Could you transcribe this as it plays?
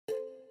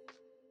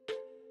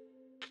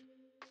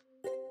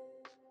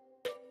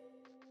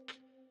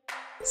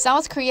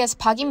South Korea's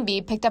Pak Se-ri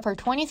picked up her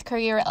 20th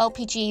career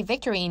LPGA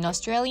victory in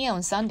Australia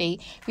on Sunday,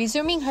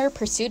 resuming her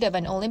pursuit of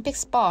an Olympic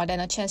spot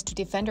and a chance to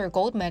defend her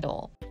gold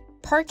medal.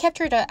 Park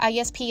captured the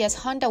ISPS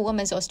Honda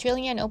Women's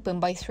Australian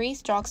Open by 3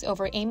 strokes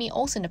over Amy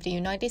Olsen of the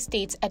United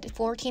States at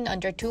 14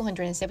 under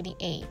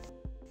 278.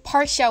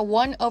 Park shot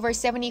 1 over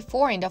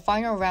 74 in the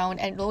final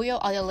round at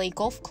Royal Adelaide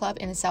Golf Club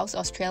in South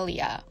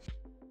Australia.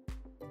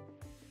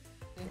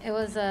 It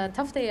was a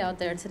tough day out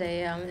there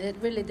today. It's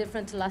really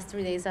different to the last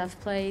 3 days I've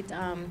played.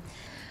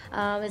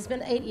 It's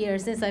been 8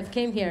 years since I've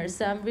came here,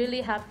 so I'm really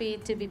happy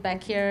to be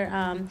back here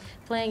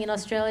playing in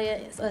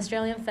Australia,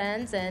 Australian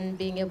fans, and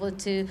being able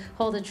to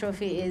hold the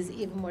trophy is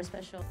even more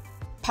special.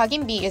 Pak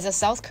Se-ri is a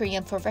South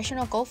Korean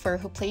professional golfer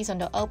who plays on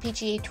the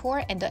LPGA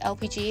Tour and the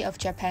LPGA of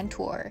Japan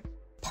Tour.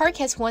 Park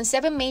has won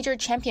 7 major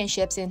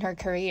championships in her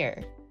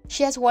career.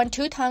 She has won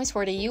 2 times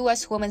for the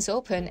U.S. Women's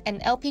Open and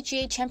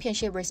LPGA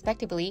Championship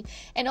respectively,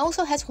 and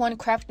also has won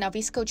Kraft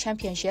Nabisco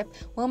Championship,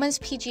 Women's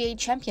PGA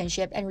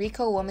Championship, and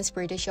Ricoh Women's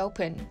British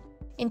Open.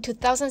 In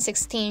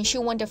 2016, she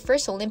won the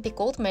first Olympic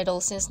gold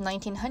medal since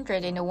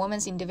 1900 in a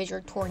women's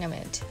individual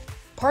tournament.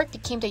 Park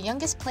became the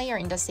youngest player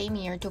in the same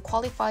year to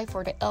qualify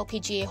for the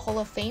LPGA Hall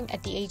of Fame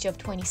at the age of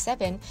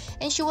 27,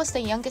 and she was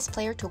the youngest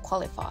player to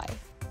qualify.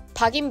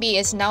 Pak Se-ri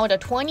is now the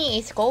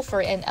 28th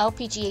golfer in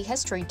LPGA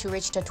history to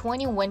reach the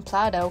 20-win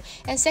plateau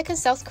and second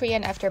South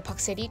Korean after Pak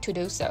Se-ri to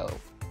do so.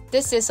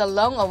 This is a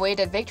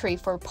long-awaited victory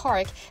for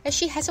Park, as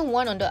she hasn't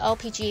won on the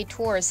LPGA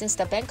Tour since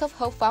the Bank of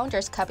Hope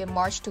Founders Cup in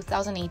March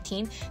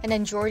 2018 and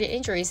endured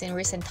injuries in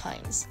recent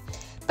times.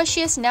 But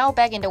she is now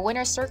back in the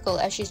winner's circle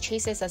as she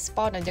chases a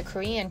spot on the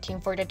Korean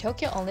team for the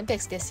Tokyo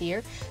Olympics this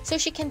year, so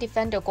she can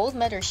defend the gold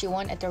medal she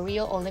won at the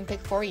Rio Olympic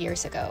 4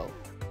 years ago.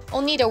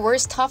 Only the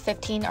worst top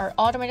 15 are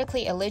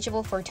automatically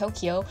eligible for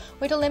Tokyo,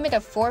 with a limit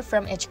of 4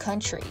 from each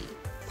country.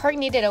 Park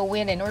needed a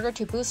win in order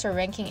to boost her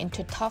ranking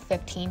into top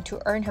 15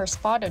 to earn her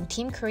spot on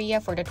Team Korea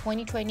for the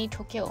 2020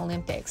 Tokyo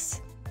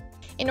Olympics.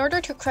 In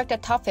order to crack the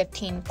top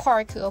 15,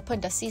 Park, who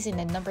opened the season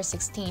at number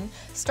 16,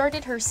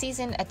 started her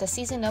season at the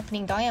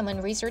season-opening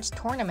Diamond Resorts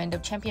Tournament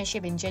of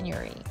Championship in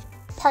January.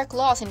 Park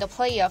lost in the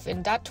playoff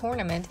in that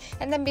tournament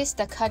and then missed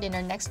the cut in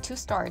her next 2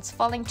 starts,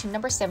 falling to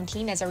number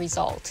 17 as a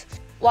result.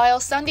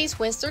 While Sunday's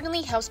win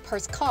certainly helps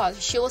Park's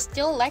cause, she will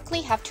still likely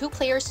have 2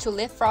 players to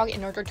leapfrog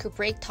in order to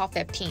break top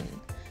 15.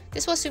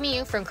 This was Sumi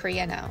Yu from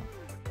Korea Now.